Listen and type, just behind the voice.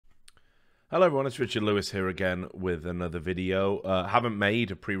Hello everyone, it's Richard Lewis here again with another video. Haven't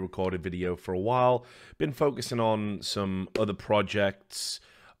made a pre-recorded video for a while. Been focusing on some other projects,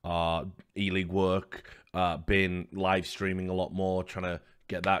 e-league work, been live streaming a lot more, trying to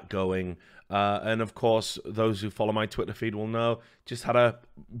get that going. And of course, those who follow my Twitter feed will know, just had a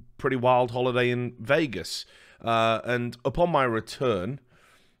pretty wild holiday in Vegas. And upon my return,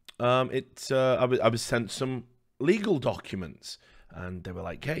 I was sent some legal documents. And they were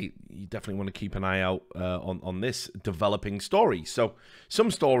like, hey, you definitely want to keep an eye out on this developing story. So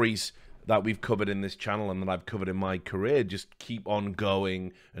some stories that we've covered in this channel and that I've covered in my career just keep on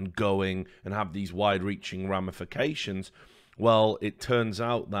going and have these wide-reaching ramifications. Well, it turns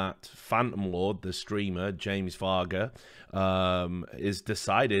out that Phantomlord, the streamer, James Varga, is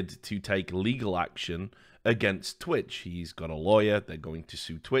decided to take legal action against Twitch. He's got a lawyer. They're going to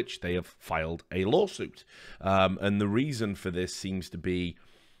sue Twitch. They have filed a lawsuit. And the reason for this seems to be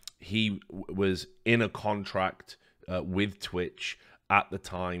he was in a contract with Twitch at the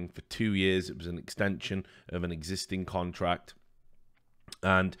time for 2 years. It was an extension of an existing contract.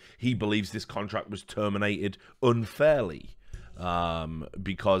 And he believes this contract was terminated unfairly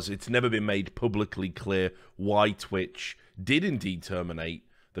because it's never been made publicly clear why Twitch did indeed terminate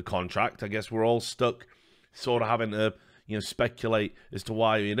the contract. I guess we're all stuck sort of having to, speculate as to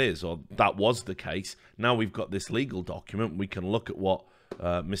why it is, or that was the case. Now we've got this legal document. We can look at what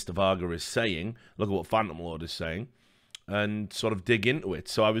Mr. Varga is saying, look at what Phantomlord is saying, and sort of dig into it.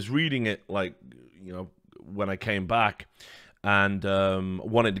 So I was reading it, when I came back, and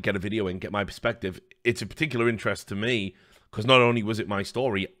wanted to get a video and get my perspective. It's a particular interest to me, because not only was it my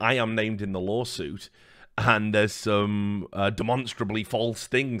story, I am named in the lawsuit, and there's some demonstrably false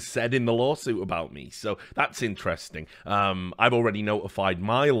things said in the lawsuit about me. So that's interesting. I've already notified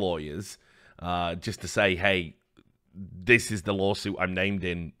my lawyers just to say, hey, this is the lawsuit I'm named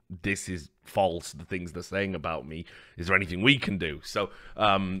in. This is false, the things they're saying about me. Is there anything we can do? So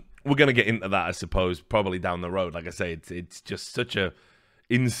we're going to get into that, I suppose, probably down the road. Like I say, it's just such a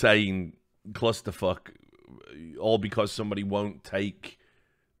insane clusterfuck, all because somebody won't take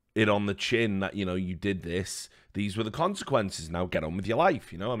it on the chin that, you did this. These were the consequences. Now get on with your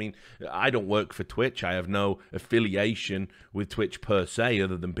life. I mean, I don't work for Twitch. I have no affiliation with Twitch per se,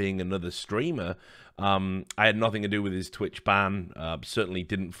 other than being another streamer. I had nothing to do with his Twitch ban. Certainly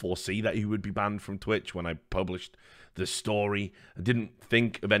didn't foresee that he would be banned from Twitch when I published the story. I didn't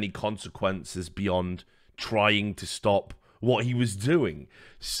think of any consequences beyond trying to stop what he was doing.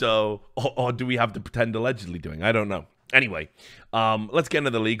 So, or do we have to pretend allegedly doing? I don't know. Anyway, let's get into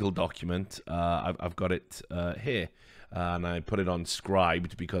the legal document. I've got it here, and I put it on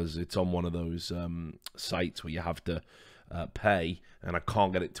Scribed because it's on one of those sites where you have to pay, and I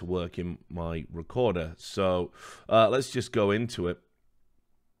can't get it to work in my recorder. So let's just go into it.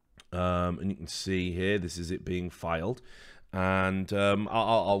 And you can see here, this is it being filed. And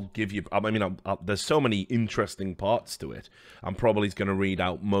I'll give you, there's so many interesting parts to it. I'm probably going to read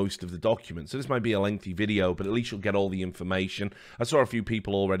out most of the documents. So this might be a lengthy video, but at least you'll get all the information. I saw a few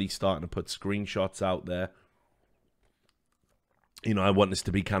people already starting to put screenshots out there. I want this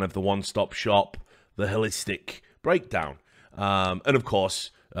to be kind of the one-stop shop, the holistic breakdown. And of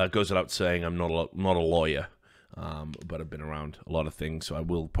course, goes without saying, I'm not a lawyer. But I've been around a lot of things, so I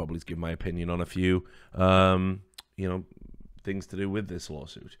will probably give my opinion on a few, things to do with this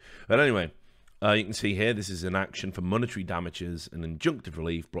lawsuit. But anyway, you can see here, this is an action for monetary damages and injunctive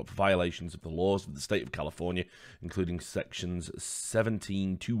relief brought for violations of the laws of the state of California, including sections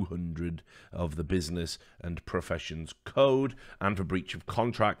 17200 of the Business and Professions Code, and for breach of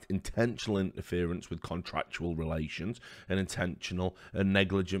contract, intentional interference with contractual relations, and intentional and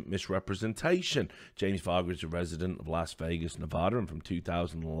negligent misrepresentation. James Varga is a resident of Las Vegas, Nevada, and from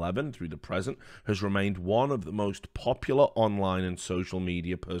 2011 through the present has remained one of the most popular online and social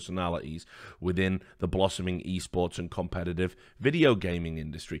media personalities within the blossoming esports and competitive video gaming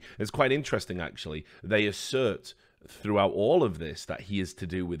industry. It's quite interesting, actually. They assert throughout all of this that he is to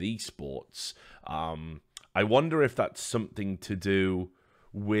do with esports. I wonder if that's something to do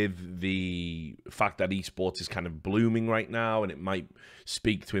with the fact that esports is kind of blooming right now, and it might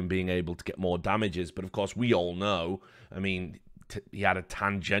speak to him being able to get more damages. But of course, we all know, he had a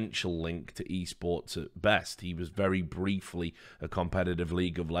tangential link to esports at best. He was very briefly a competitive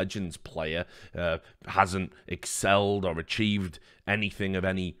League of Legends player, hasn't excelled or achieved anything of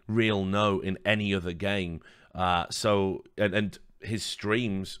any real note in any other game. And his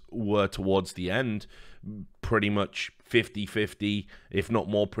streams were towards the end pretty much 50-50, if not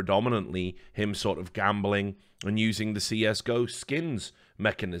more predominantly, him sort of gambling and using the CSGO skins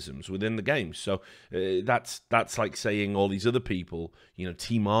mechanisms within the game. So that's like saying all these other people, you know,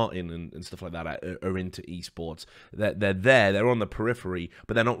 T Martin and stuff like that are into esports. They're there, they're on the periphery,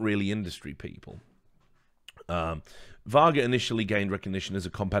 but they're not really industry people. Varga initially gained recognition as a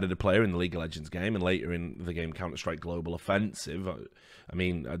competitive player in the League of Legends game and later in the game Counter-Strike Global Offensive. I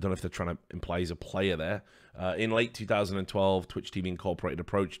mean, I don't know if they're trying to imply he's a player there. In late 2012, Twitch TV Incorporated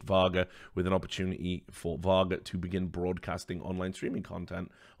approached Varga with an opportunity for Varga to begin broadcasting online streaming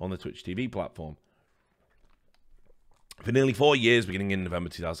content on the Twitch TV platform. For nearly 4 years, beginning in November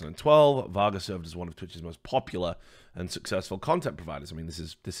 2012, Varga served as one of Twitch's most popular and successful content providers. I mean, this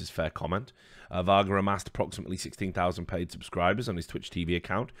is fair comment. Varga amassed approximately 16,000 paid subscribers on his Twitch TV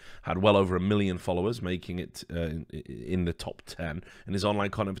account, had well over 1 million followers, making it in the top 10, and his online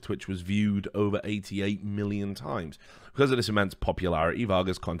content for Twitch was viewed over 88 million times. Because of this immense popularity,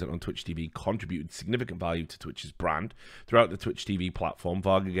 Varga's content on Twitch TV contributed significant value to Twitch's brand. Throughout the Twitch TV platform,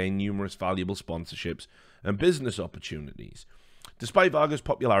 Varga gained numerous valuable sponsorships and business opportunities. Despite Varga's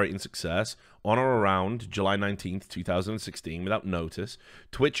popularity and success, on or around July 19th, 2016, without notice,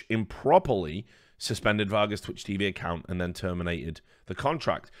 Twitch improperly suspended Varga's Twitch TV account and then terminated the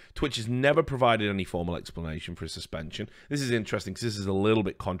contract. Twitch has never provided any formal explanation for a suspension. This is interesting because this is a little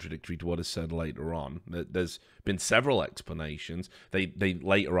bit contradictory to what is said later on. There's been several explanations. They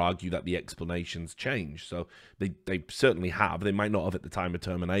later argue that the explanations changed, so they certainly have. They might not have at the time of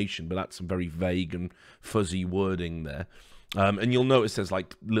termination, but that's some very vague and fuzzy wording there. And you'll notice there's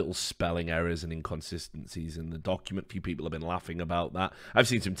like little spelling errors and inconsistencies in the document. A few people have been laughing about that. I've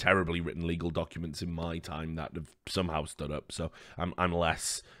seen some terribly written legal documents in my time that have somehow stood up, so I'm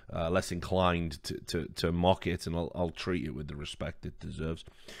less inclined to mock it, and I'll treat it with the respect it deserves.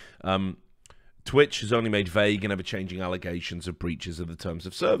 Twitch has only made vague and ever-changing allegations of breaches of the terms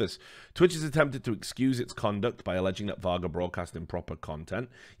of service. Twitch has attempted to excuse its conduct by alleging that Varga broadcast improper content,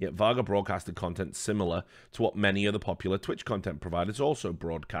 yet Varga broadcasted content similar to what many other popular Twitch content providers also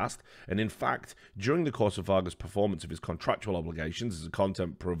broadcast, and in fact, during the course of Varga's performance of his contractual obligations as a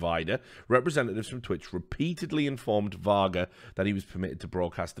content provider, representatives from Twitch repeatedly informed Varga that he was permitted to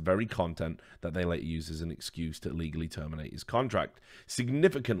broadcast the very content that they later used as an excuse to legally terminate his contract.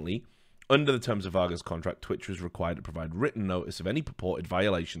 Significantly, under the terms of Varga's contract, Twitch was required to provide written notice of any purported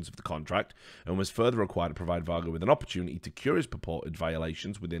violations of the contract and was further required to provide Varga with an opportunity to cure his purported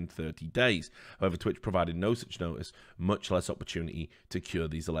violations within 30 days. However, Twitch provided no such notice, much less opportunity to cure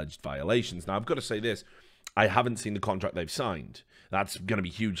these alleged violations. Now, I've got to say this. I haven't seen the contract they've signed. That's going to be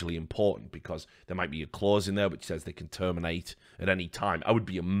hugely important because there might be a clause in there which says they can terminate at any time. I would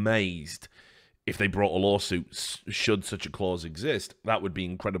be amazed if they brought a lawsuit should such a clause exist. That would be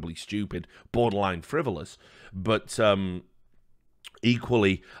incredibly stupid, borderline frivolous. But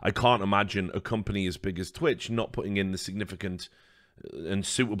equally, I can't imagine a company as big as Twitch not putting in the significant and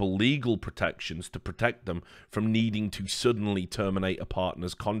suitable legal protections to protect them from needing to suddenly terminate a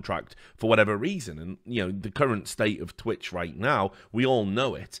partner's contract for whatever reason. And, you know, the current state of Twitch right now, we all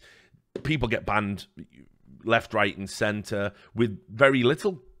know it. People get banned left, right, and center with very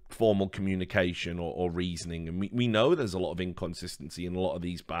little formal communication or reasoning, and we know there's a lot of inconsistency in a lot of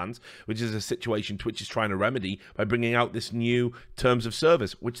these bans, which is a situation Twitch is trying to remedy by bringing out this new terms of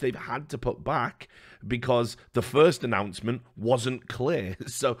service, which they've had to put back because the first announcement wasn't clear.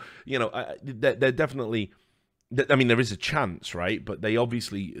 So, you know, they're definitely, I mean, there is a chance, right? But they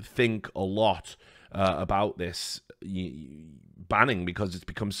obviously think a lot about this banning because it's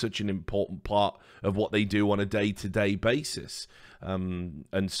become such an important part of what they do on a day-to-day basis. And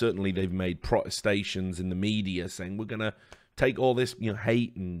certainly they've made protestations in the media saying we're going to take all this, you know,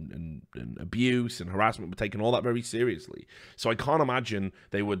 hate and abuse and harassment. We're taking all that very seriously. So I can't imagine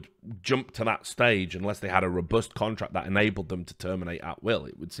they would jump to that stage unless they had a robust contract that enabled them to terminate at will.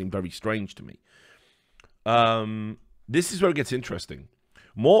 It would seem very strange to me. This is where it gets interesting.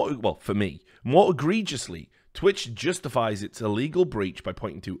 For me, more egregiously, Twitch justifies its illegal breach by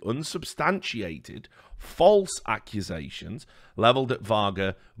pointing to unsubstantiated, false accusations leveled at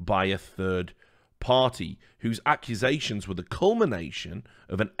Varga by a third party, whose accusations were the culmination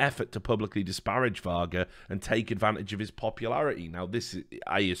of an effort to publicly disparage Varga and take advantage of his popularity. Now, this,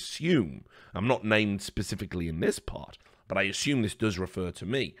 I assume, I'm not named specifically in this part, but I assume this does refer to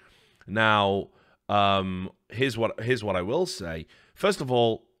me. Now, here's what I will say. First of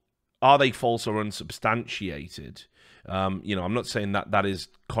all, are they false or unsubstantiated? You know, I'm not saying that that is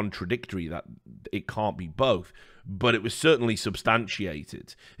contradictory, that it can't be both, but it was certainly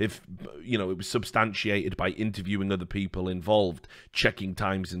substantiated. If, you know, it was substantiated by interviewing other people involved, checking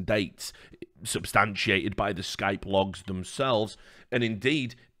times and dates, substantiated by the Skype logs themselves, and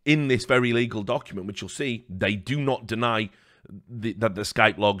indeed, in this very legal document, which you'll see, they do not deny that the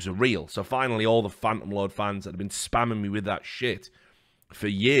Skype logs are real. So finally, all the Phantomlord fans that have been spamming me with that shit for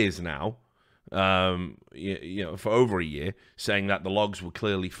years now, you know, for over a year, saying that the logs were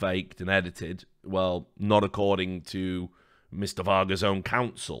clearly faked and edited, well, not according to Mr. Varga's own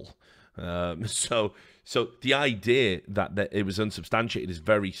counsel. So the idea that it was unsubstantiated is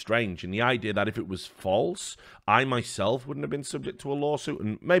very strange. And the idea that if it was false, I myself wouldn't have been subject to a lawsuit.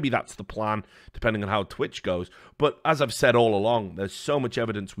 And maybe that's the plan, depending on how Twitch goes. But as I've said all along, there's so much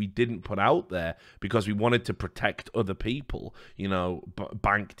evidence we didn't put out there because we wanted to protect other people. You know,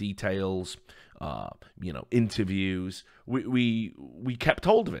 bank details, you know, interviews. We kept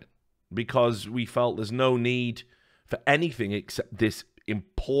hold of it because we felt there's no need for anything except this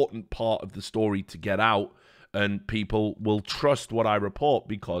important part of the story to get out, and people will trust what I report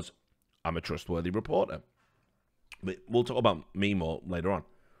because I'm a trustworthy reporter. But we'll talk about me more later on.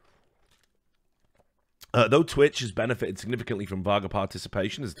 Though Twitch has benefited significantly from Varga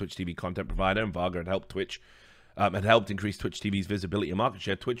participation as a Twitch TV content provider, and Varga had helped Twitch, had helped increase Twitch TV's visibility and market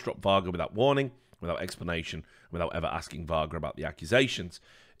share, Twitch dropped Varga without warning, without explanation, without ever asking Varga about the accusations.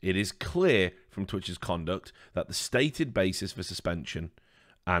 It is clear from Twitch's conduct that the stated basis for suspension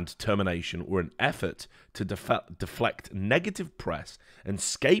and termination were an effort to deflect negative press and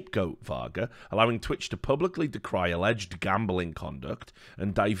scapegoat Varga, allowing Twitch to publicly decry alleged gambling conduct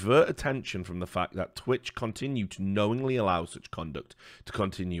and divert attention from the fact that Twitch continued to knowingly allow such conduct to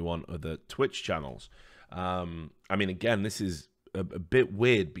continue on other Twitch channels. I mean, again, this is a bit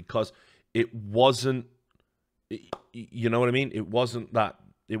weird because it wasn't, you know what I mean? It wasn't that.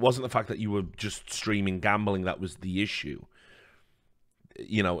 It wasn't the fact that you were just streaming gambling that was the issue.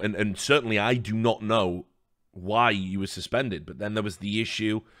 You know, and certainly I do not know why you were suspended. But then there was the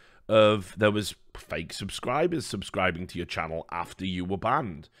issue of there was fake subscribers subscribing to your channel after you were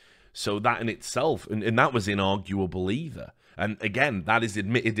banned. So that in itself, and that was inarguable either. And again, that is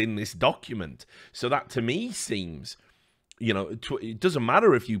admitted in this document. So that to me seems, you know, it doesn't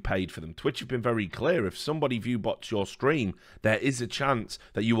matter if you paid for them. Twitch have been very clear. If somebody view-bots your stream, there is a chance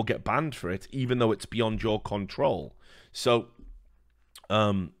that you will get banned for it, even though it's beyond your control. So,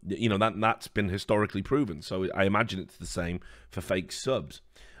 you know, that's been historically proven. So I imagine it's the same for fake subs.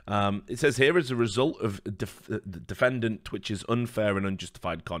 It says here, as a result of defendant Twitch's unfair and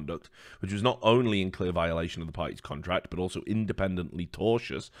unjustified conduct, which was not only in clear violation of the party's contract, but also independently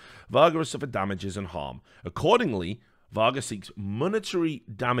tortious, Varga has suffered damages and harm. Accordingly, Varga seeks monetary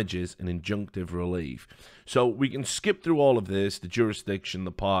damages and injunctive relief. So we can skip through all of this, the jurisdiction,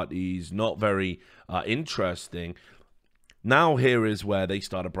 the parties, not very interesting. Now here is where they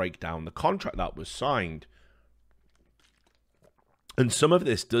start to break down the contract that was signed. And some of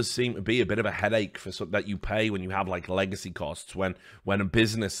this does seem to be a bit of a headache for that you pay when you have like legacy costs, when a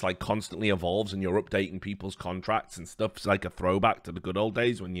business like constantly evolves and you're updating people's contracts and stuff. It's like a throwback to the good old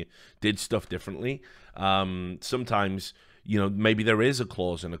days when you did stuff differently. Sometimes, you know, maybe there is a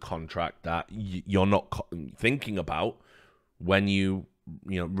clause in a contract that you're not thinking about when you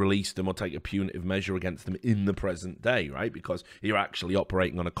know, release them or take a punitive measure against them in the present day, right? Because you're actually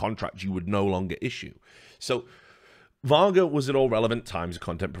operating on a contract you would no longer issue. So Varga was at all relevant times a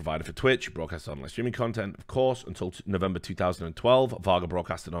content provider for Twitch, broadcasted online streaming content, of course, until November 2012. Varga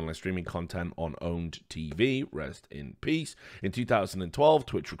broadcasted online streaming content on owned TV, rest in peace. In 2012,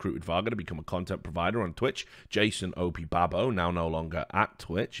 Twitch recruited Varga to become a content provider on Twitch. Jason O.P. Babbo, now no longer at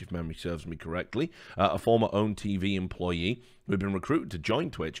Twitch, if memory serves me correctly, a former owned TV employee who had been recruited to join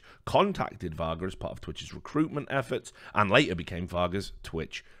Twitch, contacted Varga as part of Twitch's recruitment efforts and later became Varga's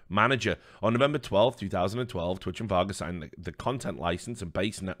Twitch manager. On November 12, 2012, Twitch and Varga signed the content license and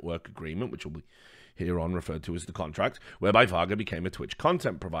base network agreement, which will be hereon referred to as the contract, whereby Varga became a Twitch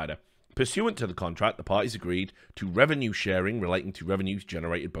content provider. Pursuant to the contract, the parties agreed to revenue sharing relating to revenues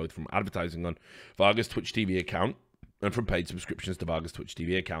generated both from advertising on Varga's Twitch TV account and from paid subscriptions to Varga's Twitch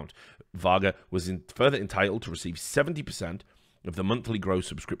TV account. Varga was further entitled to receive 70% of the monthly gross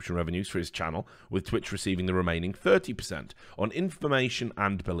subscription revenues for his channel, with Twitch receiving the remaining 30%. On information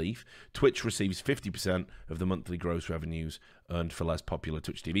and belief, Twitch receives 50% of the monthly gross revenues earned for less popular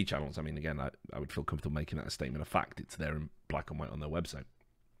Twitch TV channels. I mean, again, I would feel comfortable making that a statement of fact. It's there in black and white on their website.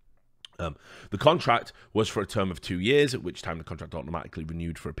 The contract was for a term of 2 years, at which time the contract automatically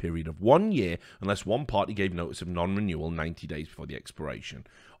renewed for a period of 1 year, unless one party gave notice of non-renewal 90 days before the expiration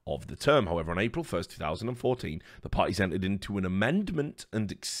of the term. However, on April 1st, 2014, the parties entered into an amendment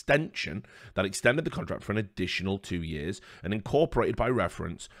and extension that extended the contract for an additional 2 years and incorporated by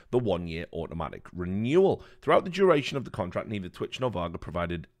reference the 1-year automatic renewal. Throughout the duration of the contract, neither Twitch nor Varga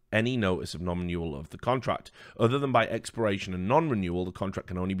provided any notice of non-renewal of the contract. Other than by expiration and non-renewal, the contract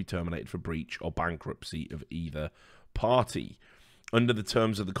can only be terminated for breach or bankruptcy of either party. Under the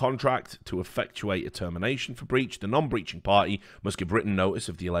terms of the contract, to effectuate a termination for breach, the non-breaching party must give written notice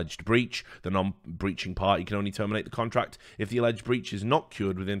of the alleged breach. The non-breaching party can only terminate the contract if the alleged breach is not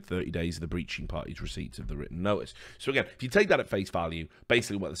cured within 30 days of the breaching party's receipt of the written notice. So again, if you take that at face value,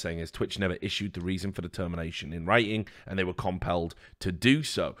 basically what they're saying is Twitch never issued the reason for the termination in writing, and they were compelled to do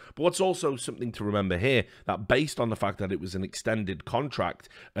so. But what's also something to remember here, that based on the fact that it was an extended contract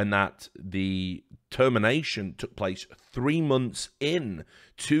and that the termination took place 3 months in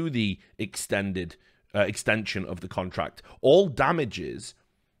to the extension of the contract, all damages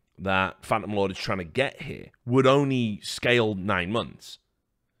that Phantomlord is trying to get here would only scale 9 months,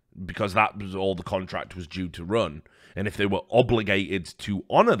 because that was all the contract was due to run. And if they were obligated to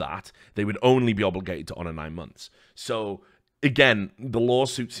honor that, they would only be obligated to honor 9 months. So again, the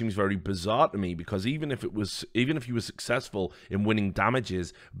lawsuit seems very bizarre to me, because even if he was successful in winning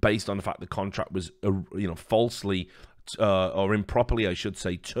damages based on the fact the contract was falsely or improperly, I should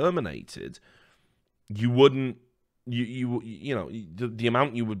say, terminated, you wouldn't the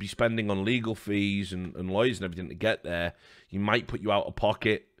amount you would be spending on legal fees and lawyers and everything to get there, you might put you out of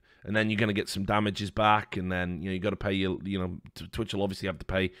pocket, and then you're going to get some damages back, and then you got to pay Twitch will obviously have to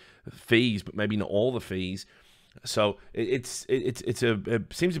pay fees, but maybe not all the fees. So it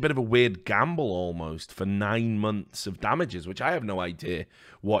seems a bit of a weird gamble almost for 9 months of damages, which I have no idea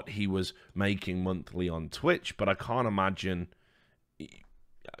what he was making monthly on Twitch, but I can't imagine,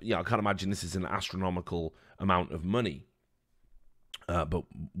 this is an astronomical amount of money. But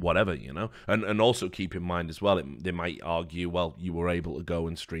whatever, and also keep in mind as well, they might argue, well, you were able to go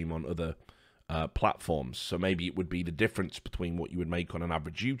and stream on other platforms, so maybe it would be the difference between what you would make on an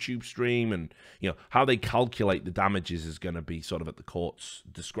average YouTube stream, and how they calculate the damages is going to be sort of at the court's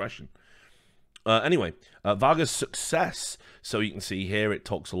discretion. Anyway, Varga's success. So you can see here it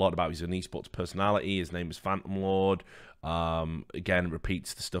talks a lot about he's an esports personality. His name is Phantomlord. Again,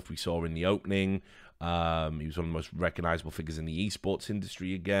 repeats the stuff we saw in the opening. He was one of the most recognizable figures in the esports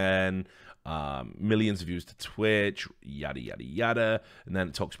industry again. Millions of views to Twitch, yada, yada, yada. And then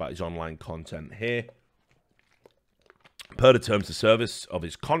it talks about his online content here. Per the terms of service of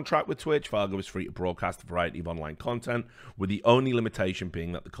his contract with Twitch, Varga was free to broadcast a variety of online content, with the only limitation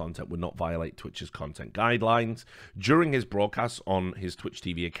being that the content would not violate Twitch's content guidelines. During his broadcasts on his Twitch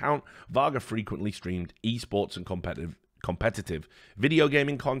TV account, Varga frequently streamed esports and competitive video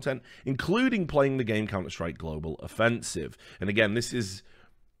gaming content, including playing the game Counter-Strike Global Offensive. And again, this is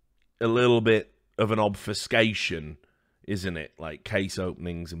a little bit of an obfuscation, isn't it? Like case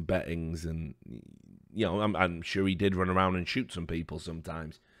openings and bettings, and I'm sure he did run around and shoot some people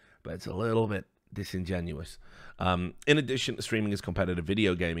sometimes, but it's a little bit disingenuous. In addition to streaming his competitive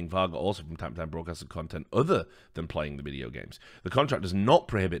video gaming, Varga also from time to time broadcasts content other than playing the video games. The contract does not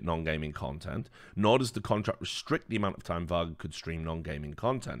prohibit non-gaming content, nor does the contract restrict the amount of time Varga could stream non-gaming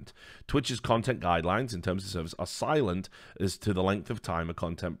content. Twitch's content guidelines in terms of service are silent as to the length of time a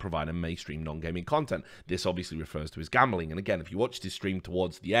content provider may stream non-gaming content. This obviously refers to his gambling. And again, if you watched his stream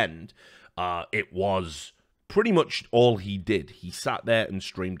towards the end, it was pretty much all he did. He sat there and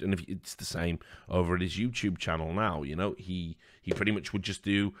streamed, and if it's the same over at his YouTube channel now. He pretty much would just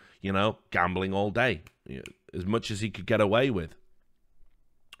do gambling all day, as much as he could get away with.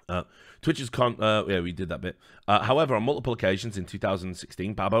 Twitch's we did that bit. However, on multiple occasions in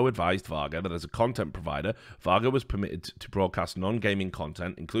 2016, Babbo advised Varga that as a content provider, Varga was permitted to broadcast non-gaming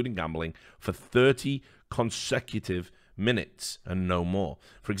content, including gambling, for 30 consecutive minutes and no more.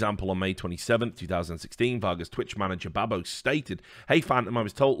 For example, on May 27th, 2016, Varga's Twitch manager Babbo stated, "Hey Phantom, I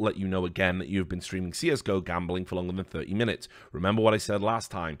was told to let you know again that you have been streaming CSGO gambling for longer than 30 minutes. Remember what I said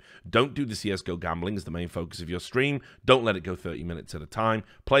last time. Don't do the CSGO gambling as the main focus of your stream. Don't let it go 30 minutes at a time.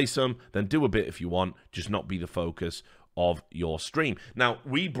 Play some, then do a bit if you want, just not be the focus of your stream." Now,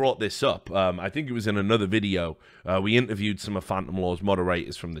 we brought this up. I think it was in another video. We interviewed some of Phantomlord's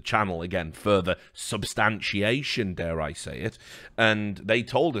moderators from the channel. Again, further substantiation, dare I say it. And they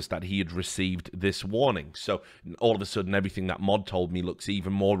told us that he had received this warning. So all of a sudden, everything that mod told me looks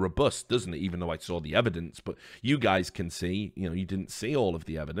even more robust, doesn't it? Even though I saw the evidence. But you guys can see, you didn't see all of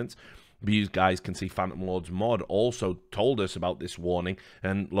the evidence. You guys can see Phantomlord's mod also told us about this warning,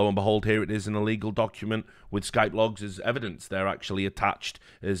 and lo and behold, here it is, an illegal document with Skype logs as evidence. They're actually attached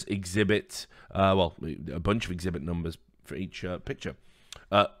as exhibit, well, a bunch of exhibit numbers for each picture.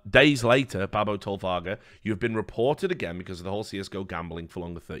 Days later, Babbo told Varga, "You have been reported again because of the whole CSGO gambling for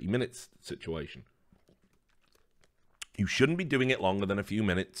longer 30 minutes situation. You shouldn't be doing it longer than a few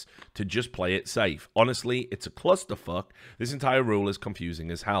minutes to just play it safe. Honestly, it's a clusterfuck. This entire rule is confusing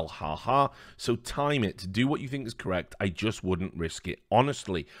as hell. Ha ha. So time it to do what you think is correct. I just wouldn't risk it.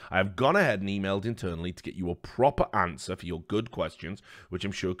 Honestly, I have gone ahead and emailed internally to get you a proper answer for your good questions, which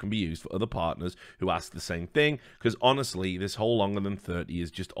I'm sure can be used for other partners who ask the same thing. Because honestly, this whole longer than 30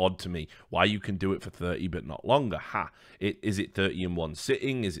 is just odd to me. Why you can do it for 30 but not longer? Ha. Is it 30 in one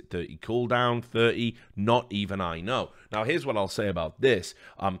sitting? Is it 30 cooldown? 30? Not even I know." Now, here's what I'll say about this.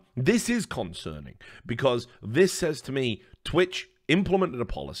 This is concerning because this says to me, Twitch implemented a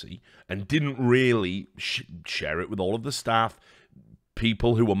policy and didn't really share it with all of the staff,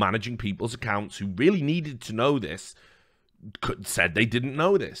 people who were managing people's accounts who really needed to know this, said they didn't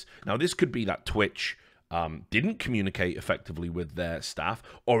know this. Now, this could be that Twitch didn't communicate effectively with their staff,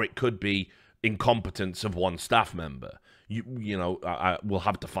 or it could be incompetence of one staff member. You know, we'll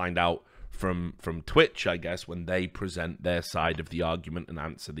have to find out from Twitch, I guess, when they present their side of the argument and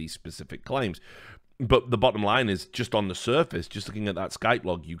answer these specific claims. But the bottom line is, just on the surface, just looking at that Skype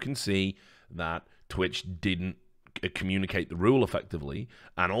log, you can see that Twitch didn't communicate the rule effectively,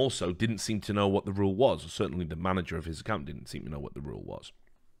 and also didn't seem to know what the rule was. Or certainly the manager of his account didn't seem to know what the rule was.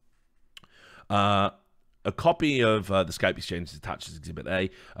 A copy of the Skype exchange is attached as Exhibit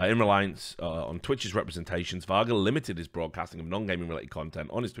A. In reliance on Twitch's representations, Varga limited his broadcasting of non-gaming related content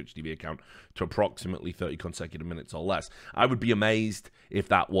on his Twitch TV account to approximately 30 consecutive minutes or less. I would be amazed if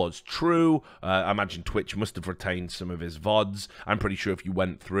that was true. I imagine Twitch must have retained some of his VODs. I'm pretty sure if you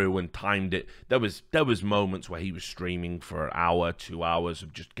went through and timed it, there was moments where he was streaming for an hour, 2 hours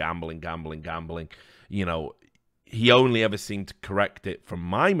of just gambling. You know, he only ever seemed to correct it, from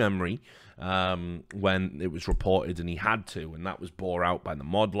my memory, when it was reported and he had to, and that was bore out by the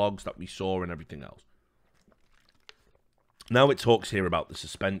mod logs that we saw and everything else. Now it talks here about the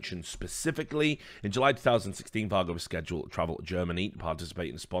suspension specifically. In July 2016, Varga was scheduled to travel to Germany to participate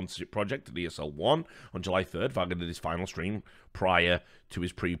in a sponsorship project at ESL 1. On July 3rd, Varga did his final stream prior to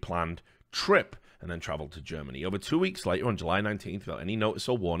his pre-planned trip, and then travelled to Germany. Over 2 weeks later, on July 19th, without any notice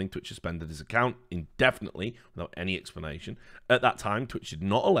or warning, Twitch suspended his account indefinitely without any explanation. At that time, Twitch did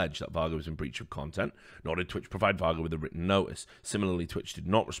not allege that Varga was in breach of content, nor did Twitch provide Varga with a written notice. Similarly, Twitch did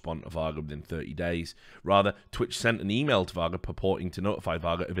not respond to Varga within 30 days. Rather, Twitch sent an email to Varga purporting to notify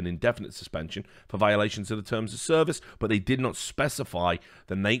Varga of an indefinite suspension for violations of the terms of service, but they did not specify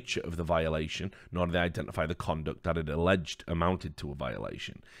the nature of the violation, nor did they identify the conduct that it alleged amounted to a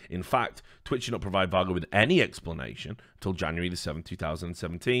violation. In fact, Twitch did not provide Varga with any explanation until January the 7th,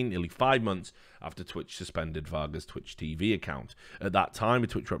 2017, nearly 5 months after Twitch suspended Varga's Twitch TV account. At that time, a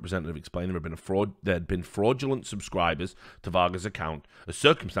Twitch representative explained there had been fraudulent subscribers to Varga's account, a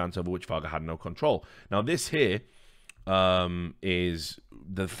circumstance over which Varga had no control. Now, this here is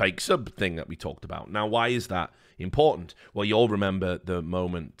the fake sub thing that we talked about. Now, why is that important? Well, you all remember the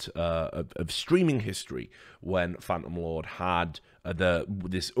moment of streaming history when Phantomlord had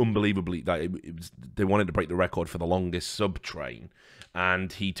this unbelievably, they wanted to break the record for the longest sub train,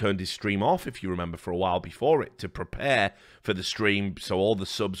 and he turned his stream off, if you remember, for a while before it to prepare for the stream, so all the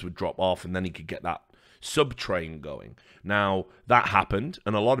subs would drop off and then he could get that sub train going. Now, that happened,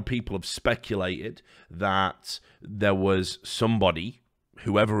 and a lot of people have speculated that there was somebody,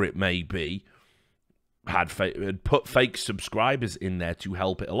 whoever it may be, had put fake subscribers in there to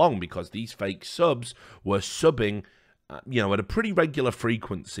help it along, because these fake subs were subbing, you know, at a pretty regular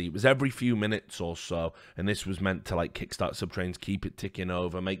frequency. It was every few minutes or so, and this was meant to, like, kickstart subtrains, keep it ticking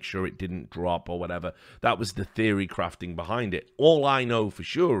over, make sure it didn't drop or whatever. That was the theory crafting behind it. All I know for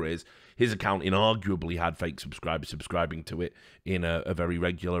sure is his account inarguably had fake subscribers subscribing to it in a very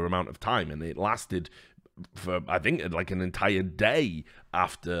regular amount of time, and it lasted for, I think, like an entire day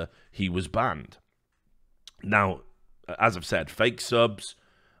after he was banned. Now, as I've said, fake subs,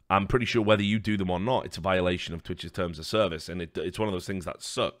 I'm pretty sure whether you do them or not, it's a violation of Twitch's terms of service, and it's one of those things that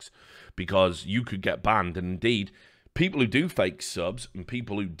sucks, because you could get banned, and indeed, people who do fake subs and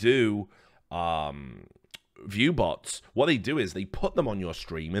people who do view bots, what they do is they put them on your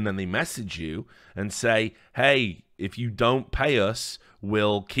stream and then they message you and say, hey, if you don't pay us,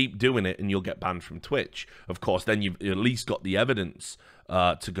 we'll keep doing it and you'll get banned from Twitch. Of course, then you've at least got the evidence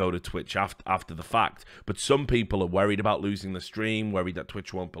to go to Twitch after the fact. But some people are worried about losing the stream, worried that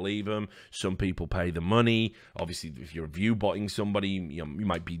Twitch won't believe them. Some people pay the money. Obviously, if you're view botting somebody, you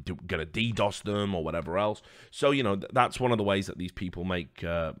might be going to DDoS them or whatever else. So, that's one of the ways that these people make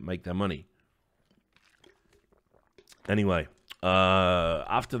their money. Anyway,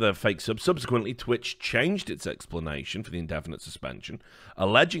 after the fake subsequently, Twitch changed its explanation for the indefinite suspension,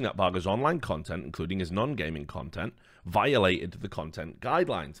 alleging that Varga's online content, including his non-gaming content, violated the content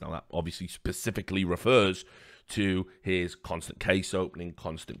guidelines. Now, that obviously specifically refers to his constant case opening,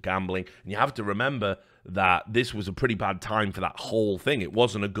 constant gambling. And you have to remember that this was a pretty bad time for that whole thing. It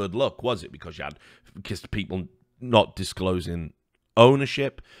wasn't a good look, was it? Because you had people not disclosing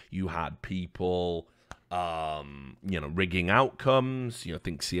ownership. You had people rigging outcomes,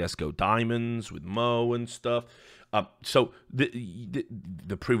 think CSGO Diamonds with Mo and stuff. So the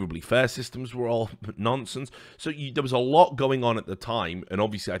provably fair systems were all nonsense. So there was a lot going on at the time, and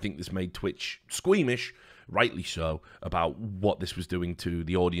obviously I think this made Twitch squeamish, rightly so, about what this was doing to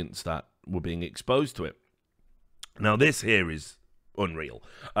the audience that were being exposed to it. Now this here is unreal.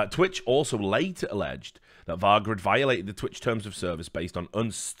 Twitch also later alleged that Varga had violated the Twitch terms of service based on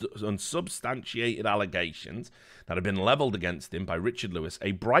unsubstantiated allegations that had been leveled against him by Richard Lewis,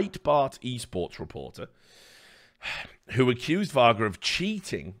 a Breitbart esports reporter, who accused Varga of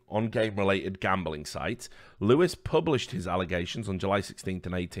cheating on game-related gambling sites. Lewis published his allegations on July 16th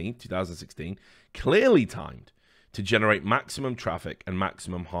and 18th, 2016, clearly timed to generate maximum traffic and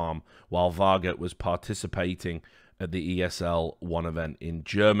maximum harm while Varga was participating at the ESL One event in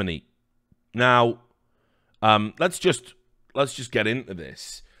Germany. Now, let's just get into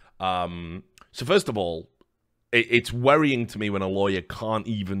this. So first of all, it's worrying to me when a lawyer can't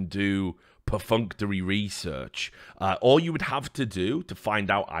even do perfunctory research. All you would have to do to find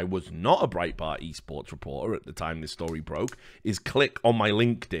out I was not a Breitbart esports reporter at the time this story broke is click on my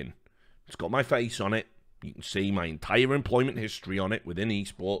LinkedIn. It's got my face on it. You can see my entire employment history on it within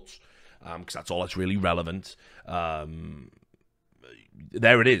esports, because that's all that's really relevant. There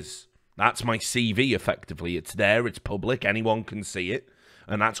it is. That's my CV, effectively. It's there. It's public. Anyone can see it.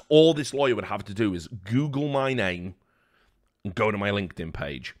 And that's all this lawyer would have to do is Google my name and go to my LinkedIn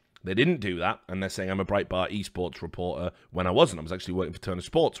page. They didn't do that, and they're saying I'm a Breitbart esports reporter when I wasn't. I was actually working for Turner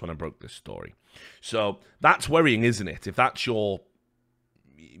Sports when I broke this story. So that's worrying, isn't it? If that's your,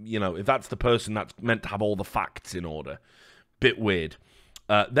 if that's the person that's meant to have all the facts in order. Bit weird.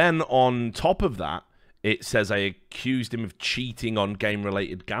 Then on top of that, it says I accused him of cheating on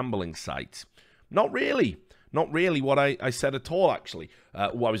game-related gambling sites. Not really. Not really what I said at all, actually.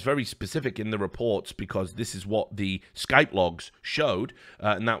 Well, I was very specific in the reports because this is what the Skype logs showed,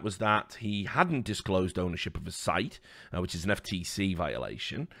 and that was that he hadn't disclosed ownership of a site, which is an FTC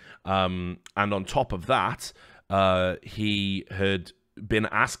violation. And on top of that, he had been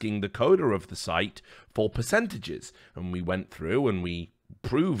asking the coder of the site for percentages, and we went through and we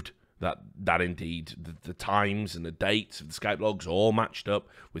proved that indeed the times and the dates of the Skype logs all matched up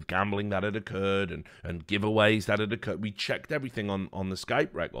with gambling that had occurred and giveaways that had occurred. We checked everything on the Skype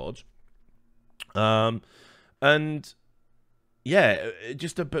records. And yeah,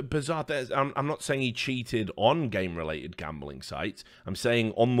 just a bit bizarre. I'm not saying he cheated on game-related gambling sites. I'm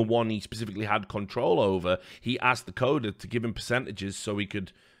saying on the one he specifically had control over, he asked the coder to give him percentages so he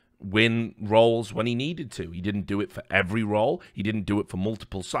could win roles when he needed to. He didn't do it for every role. He didn't do it for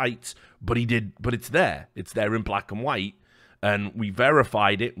multiple sites, but he did. But it's there. It's there in black and white. And we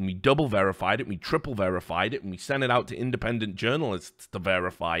verified it, and we double verified it, and we triple verified it, and we sent it out to independent journalists to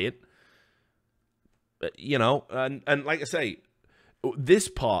verify it. And like I say, this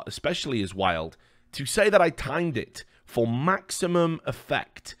part especially is wild. To say that I timed it for maximum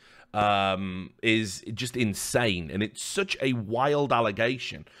effect is just insane, and it's such a wild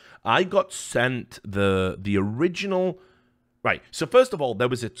allegation. I got sent the original. Right, so first of all, there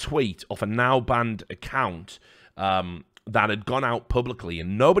was a tweet off a now banned account that had gone out publicly,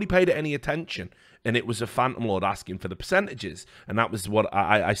 and nobody paid it any attention. And it was a Phantomlord asking for the percentages, and that was what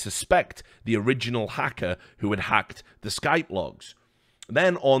I suspect the original hacker who had hacked the Skype logs.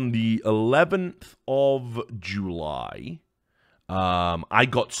 Then on the 11th of July, I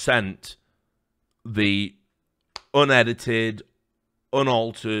got sent the unedited,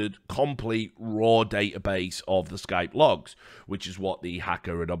 unaltered, complete raw database of the Skype logs, which is what the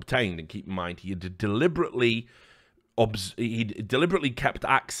hacker had obtained. And keep in mind, he had deliberately kept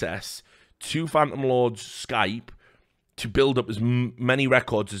access to Phantomlord's Skype to build up as many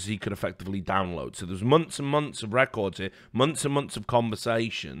records as he could effectively download. So there's months and months of records here, months and months of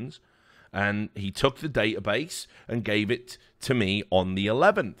conversations, and he took the database and gave it to me on the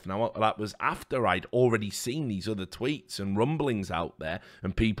 11th. Now, that was after I'd already seen these other tweets and rumblings out there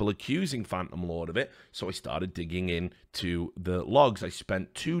and people accusing Phantomlord of it, so I started digging into the logs. I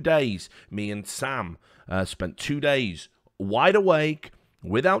spent 2 days, me and Sam spent 2 days wide awake,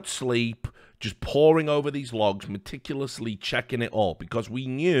 without sleep, just poring over these logs, meticulously checking it all, because we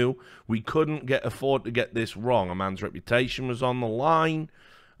knew we couldn't afford to get this wrong. A man's reputation was on the line.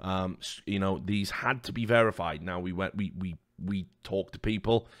 You know, these had to be verified. Now we talked to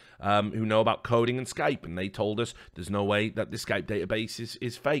people who know about coding and Skype, and they told us there's no way that the Skype database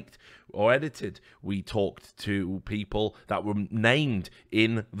is faked or edited. We talked to people that were named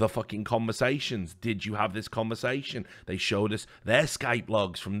in the fucking conversations. Did you have this conversation? They showed us their Skype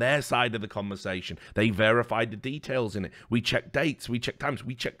logs from their side of the conversation. They verified the details in it. We checked dates, we checked times,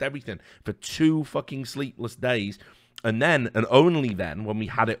 we checked everything for 2 fucking sleepless days. And then, and only then, when we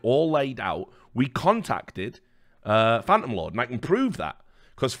had it all laid out, we contacted Phantomlord, and I can prove that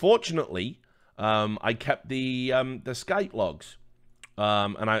because fortunately, I kept the Skype logs,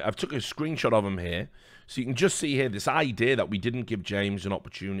 and I've took a screenshot of them here, so you can just see here this idea that we didn't give James an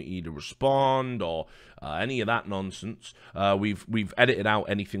opportunity to respond or any of that nonsense. We've edited out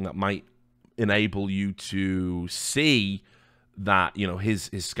anything that might enable you to see that, you know, his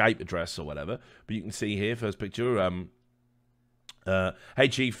Skype address or whatever. But you can see here, first picture, hey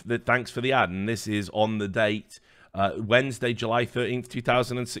Chief, thanks for the ad, and this is on the date Wednesday, July 13th,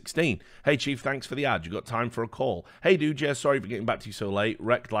 2016. Hey Chief, thanks for the ad. You got time for a call? Hey dude, yeah, sorry for getting back to you so late.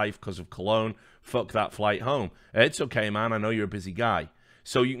 Wrecked life because of Cologne. Fuck that flight home. It's okay, man. I know you're a busy guy.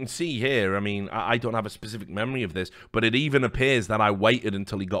 So you can see here, I mean, I don't have a specific memory of this, but it even appears that I waited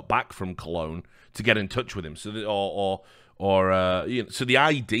until he got back from Cologne to get in touch with him. So that, you know, so the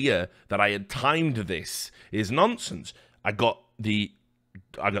idea that I had timed this is nonsense. I got the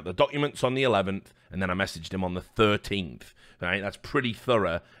documents on the 11th, and then I messaged him on the 13th. Right, that's pretty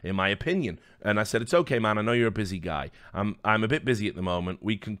thorough, in my opinion. And I said, "It's okay, man. I know you're a busy guy. I'm a bit busy at the moment.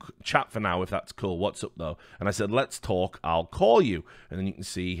 We can chat for now if that's cool. What's up, though?" And I said, "Let's talk. I'll call you." And then you can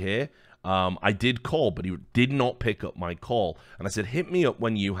see here, I did call, but he did not pick up my call. And I said, "Hit me up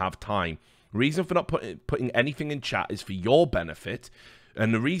when you have time." Reason for not putting anything in chat is for your benefit.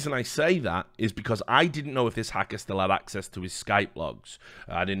 And the reason I say that is because I didn't know if this hacker still had access to his Skype logs.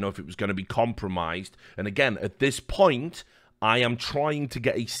 I didn't know if it was going to be compromised. And again, at this point, I am trying to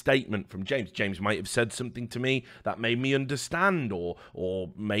get a statement from James. James might have said something to me that made me understand or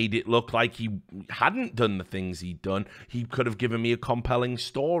made it look like he hadn't done the things he'd done. He could have given me a compelling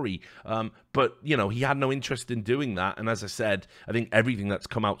story. But, you know, he had no interest in doing that. And as I said, I think everything that's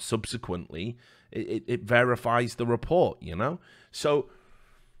come out subsequently, it verifies the report, you know? So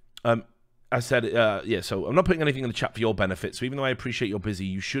I said, yeah, so I'm not putting anything in the chat for your benefit. So even though I appreciate you're busy,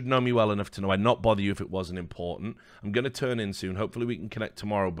 you should know me well enough to know I'd not bother you if it wasn't important. I'm going to turn in soon. Hopefully we can connect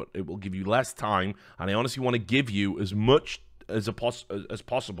tomorrow, but it will give you less time. And I honestly want to give you as much as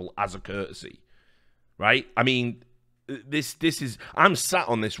possible as a courtesy, right? I mean, this is, I'm sat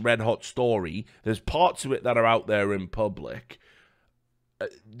on this red hot story. There's parts of it that are out there in public.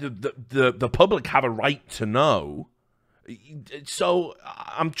 The public have a right to know. So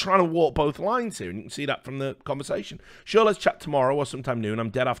I'm trying to walk both lines here, and you can see that from the conversation. Sure, let's chat tomorrow or sometime noon. I'm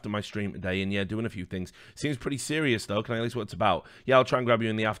dead after my stream today, and yeah, doing a few things. Seems pretty serious, though. Can I at least what it's about? Yeah, I'll try and grab you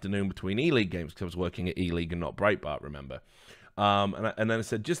in the afternoon between E-League games, because I was working at E-League and not Breitbart, remember? And then I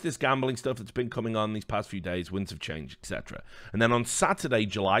said, just this gambling stuff that's been coming on these past few days, winds have changed, etc. And then on Saturday,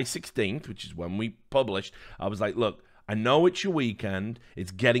 July 16th, which is when we published, I was like, look, I know it's your weekend.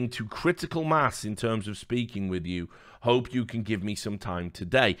 It's getting to critical mass in terms of speaking with you. Hope you can give me some time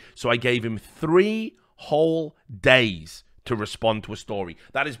today. So I gave him 3 whole days to respond to a story.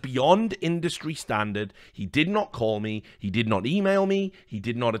 That is beyond industry standard. He did not call me. He did not email me. He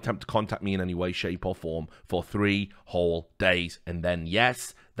did not attempt to contact me in any way, shape, or form for 3 whole days. And then,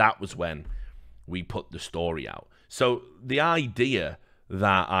 yes, that was when we put the story out. So the idea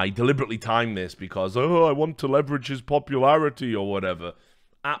that I deliberately timed this because, oh, I want to leverage his popularity or whatever,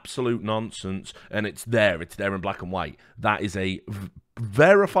 absolute nonsense. And it's there in black and white. That is a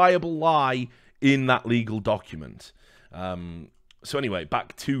verifiable lie in that legal document. So anyway,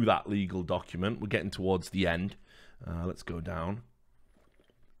 back to that legal document. We're getting towards the end. Let's go down.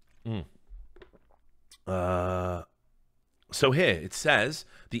 So here it says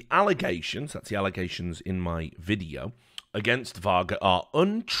the allegations, that's the allegations in my video, against Varga are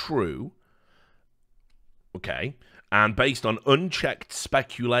untrue. Okay. and based on unchecked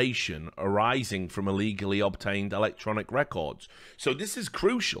speculation arising from illegally obtained electronic records. So this is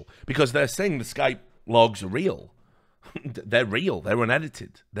crucial because they're saying the Skype logs are real. They're real. They're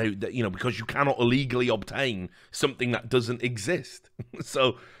unedited. They, because you cannot illegally obtain something that doesn't exist.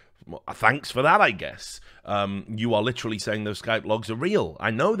 So thanks for that, I guess. You are literally saying those Skype logs are real.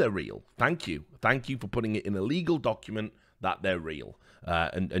 I know they're real. Thank you. Thank you for putting it in a legal document that they're real.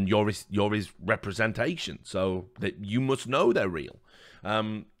 And you're his representation, so that you must know they're real.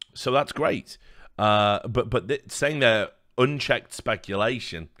 So that's great. But saying they're unchecked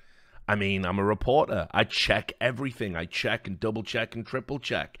speculation, I mean, I'm a reporter. I check everything. I check and double check and triple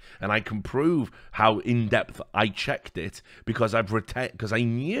check, and I can prove how in depth I checked it because because I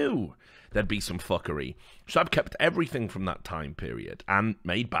knew there'd be some fuckery. So I've kept everything from that time period and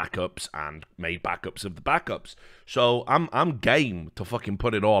made backups of the backups. So I'm game to fucking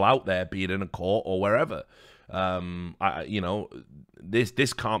put it all out there, be it in a court or wherever.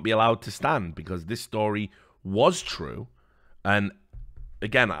 This can't be allowed to stand because this story was true, and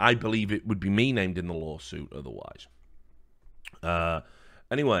again, I believe it would be me named in the lawsuit otherwise.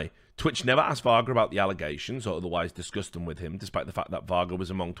 Anyway, Twitch never asked Varga about the allegations or otherwise discussed them with him, despite the fact that Varga was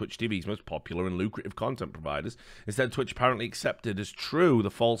among Twitch TV's most popular and lucrative content providers. Instead, Twitch apparently accepted as true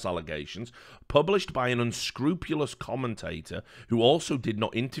the false allegations published by an unscrupulous commentator who also did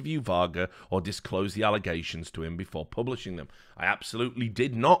not interview Varga or disclose the allegations to him before publishing them. I absolutely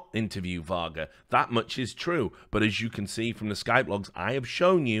did not interview Varga. That much is true. But as you can see from the Skype logs I have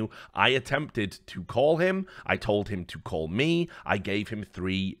shown you, I attempted to call him. I told him to call me. I gave him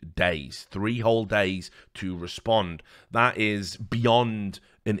 3 days, 3 whole days to respond. That is beyond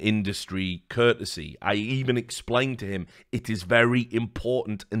an industry courtesy. I even explained to him it is very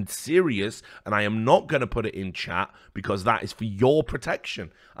important and serious, and I am not going to put it in chat because that is for your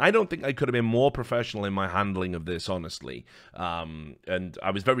protection. I don't think I could have been more professional in my handling of this, honestly. And I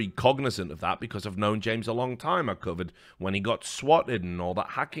was very cognizant of that because I've known James a long time. I covered when he got swatted and all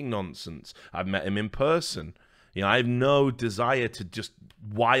that hacking nonsense. I've met him in person. I have no desire to just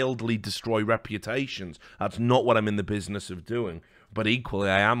wildly destroy reputations. That's not what I'm in the business of doing. But equally,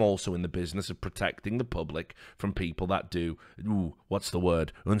 I am also in the business of protecting the public from people that do,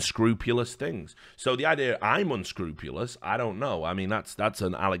 unscrupulous things. So the idea I'm unscrupulous, I don't know. I mean, that's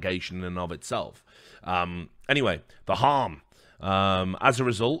an allegation in and of itself. Anyway, the harm. As a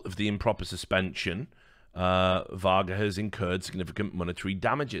result of the improper suspension, Varga has incurred significant monetary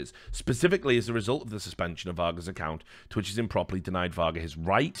damages. Specifically, as a result of the suspension of Varga's account, Twitch has improperly denied Varga his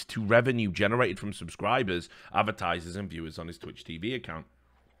right to revenue generated from subscribers, advertisers, and viewers on his Twitch TV account.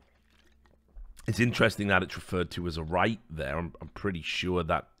 It's interesting that it's referred to as a right there. I'm pretty sure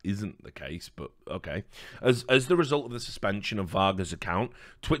that isn't the case, but okay. As the result of the suspension of Varga's account,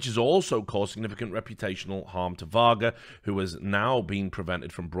 Twitch has also caused significant reputational harm to Varga, who has now been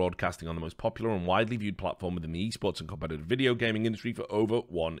prevented from broadcasting on the most popular and widely viewed platform within the esports and competitive video gaming industry for over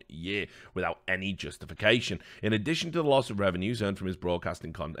 1 year, without any justification. In addition to the loss of revenues earned from his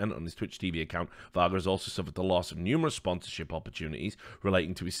broadcasting content on his Twitch TV account, Varga has also suffered the loss of numerous sponsorship opportunities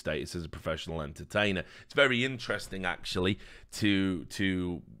relating to his status as a professional entertainer. It's very interesting, actually, to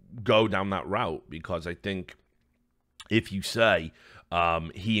go down that route, because I think if you say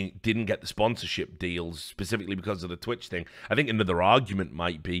he didn't get the sponsorship deals specifically because of the Twitch thing, I think another argument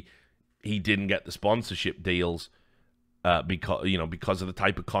might be he didn't get the sponsorship deals because of the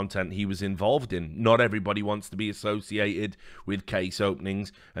type of content he was involved in. Not everybody wants to be associated with case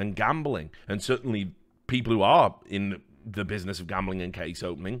openings and gambling, and certainly people who are in the business of gambling and case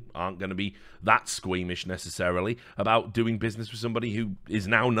opening aren't going to be that squeamish necessarily about doing business with somebody who is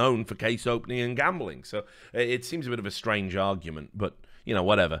now known for case opening and gambling. So it seems a bit of a strange argument, but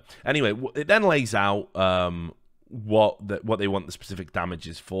whatever. Anyway, it then lays out what they want the specific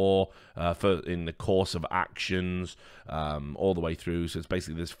damages for in the course of actions all the way through. So it's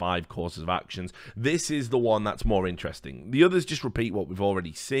basically there's 5 courses of actions. This is the one that's more interesting. The others just repeat what we've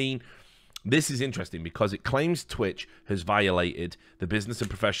already seen. This is interesting because it claims Twitch has violated the Business and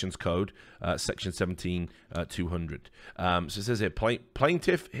Professions Code, Section 17200. So it says here,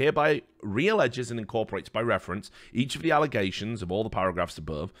 plaintiff hereby realleges and incorporates by reference each of the allegations of all the paragraphs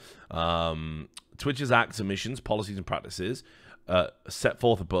above. Twitch's acts, omissions, policies, and practices set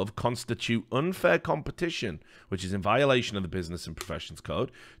forth above constitute unfair competition, which is in violation of the Business and Professions Code.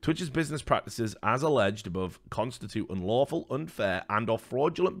 Twitch's business practices, as alleged above, constitute unlawful, unfair, and/or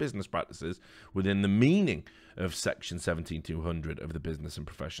fraudulent business practices within the meaning of Section 17200 of the Business and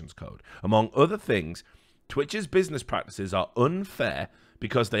Professions Code. Among other things, Twitch's business practices are unfair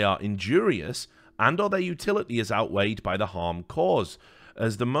because they are injurious and/or their utility is outweighed by the harm caused.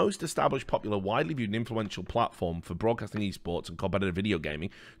 As the most established, popular, widely viewed and influential platform for broadcasting esports and competitive video gaming,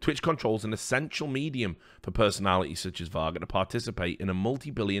 Twitch controls an essential medium for personalities such as Varga to participate in a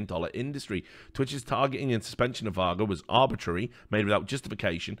multi-billion-dollar industry. Twitch's targeting and suspension of Varga was arbitrary, made without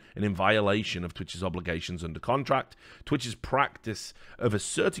justification, and in violation of Twitch's obligations under contract. Twitch's practice of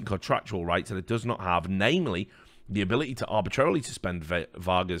asserting contractual rights that it does not have, namely the ability to arbitrarily suspend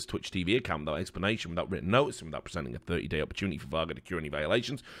Varga's Twitch TV account without explanation, without written notice, and without presenting a 30-day opportunity for Varga to cure any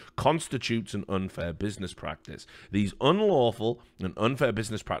violations, constitutes an unfair business practice. These unlawful and unfair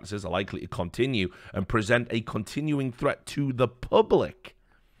business practices are likely to continue and present a continuing threat to the public.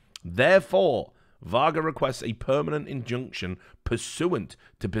 Therefore, Varga requests a permanent injunction pursuant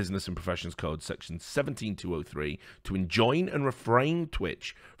to Business and Professions Code section 17203 to enjoin and refrain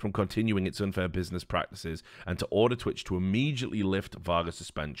Twitch from continuing its unfair business practices and to order Twitch to immediately lift Varga's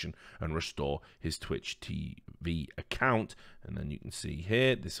suspension and restore his Twitch TV account. And then you can see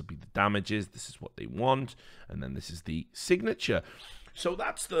here, this will be the damages, this is what they want, and then this is the signature. So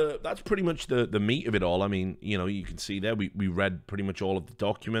that's pretty much the meat of it all. I mean, you know, you can see there we read pretty much all of the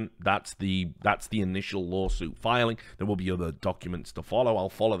document. That's the initial lawsuit filing. There will be other documents to follow. I'll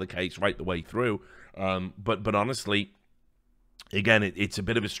follow the case right the way through. But honestly, again, it's a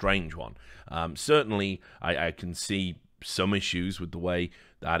bit of a strange one. Certainly, I can see some issues with the way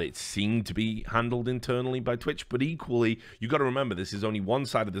that it seemed to be handled internally by Twitch, but equally, you got to remember this is only one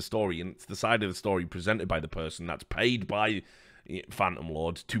side of the story, and it's the side of the story presented by the person that's paid by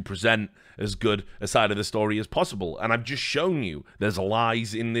Phantomlord to present as good a side of the story as possible. And I've just shown you there's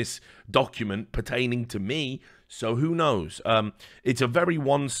lies in this document pertaining to me, so who knows? It's a very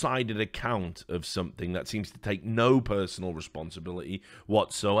one-sided account of something that seems to take no personal responsibility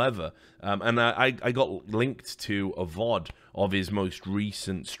whatsoever. And I got linked to a VOD of his most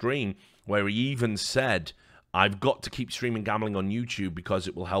recent stream where he even said, I've got to keep streaming gambling on YouTube because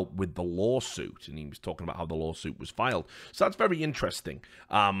it will help with the lawsuit. And he was talking about how the lawsuit was filed. So that's very interesting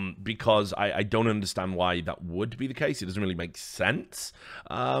because I don't understand why that would be the case. It doesn't really make sense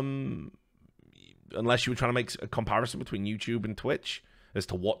unless you were trying to make a comparison between YouTube and Twitch as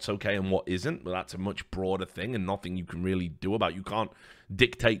to what's okay and what isn't. Well, that's a much broader thing and nothing you can really do about it. You can't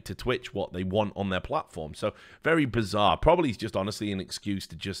dictate to Twitch what they want on their platform. So very bizarre. Probably just honestly an excuse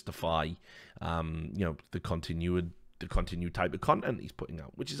to justify, you know, the continued type of content he's putting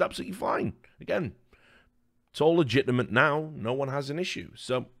out, which is absolutely fine. Again, it's all legitimate now. No one has an issue.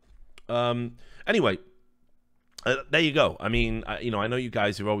 So anyway, there you go. I mean, you know, I know you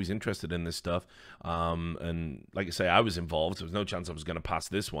guys are always interested in this stuff, and like I say, I was involved. There was no chance I was going to pass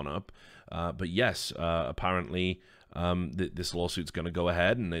this one up, but yes, apparently this lawsuit's going to go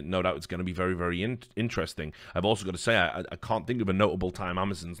ahead, and no doubt it's going to be very, very interesting. I've also got to say, I can't think of a notable time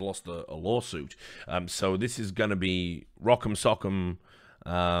Amazon's lost a lawsuit, so this is going to be rock'em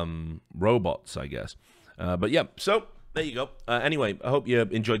sock'em robots, I guess. But yeah, so there you go. Anyway, I hope you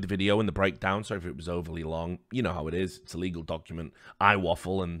enjoyed the video and the breakdown. Sorry if it was overly long. You know how it is. It's a legal document. I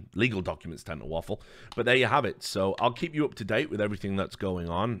waffle, and legal documents tend to waffle. But there you have it. So I'll keep you up to date with everything that's going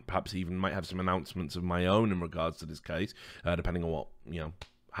on. Perhaps even might have some announcements of my own in regards to this case, depending on what, you know,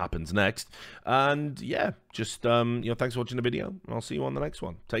 happens next. And yeah, just, you know, thanks for watching the video. I'll see you on the next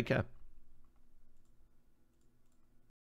one. Take care.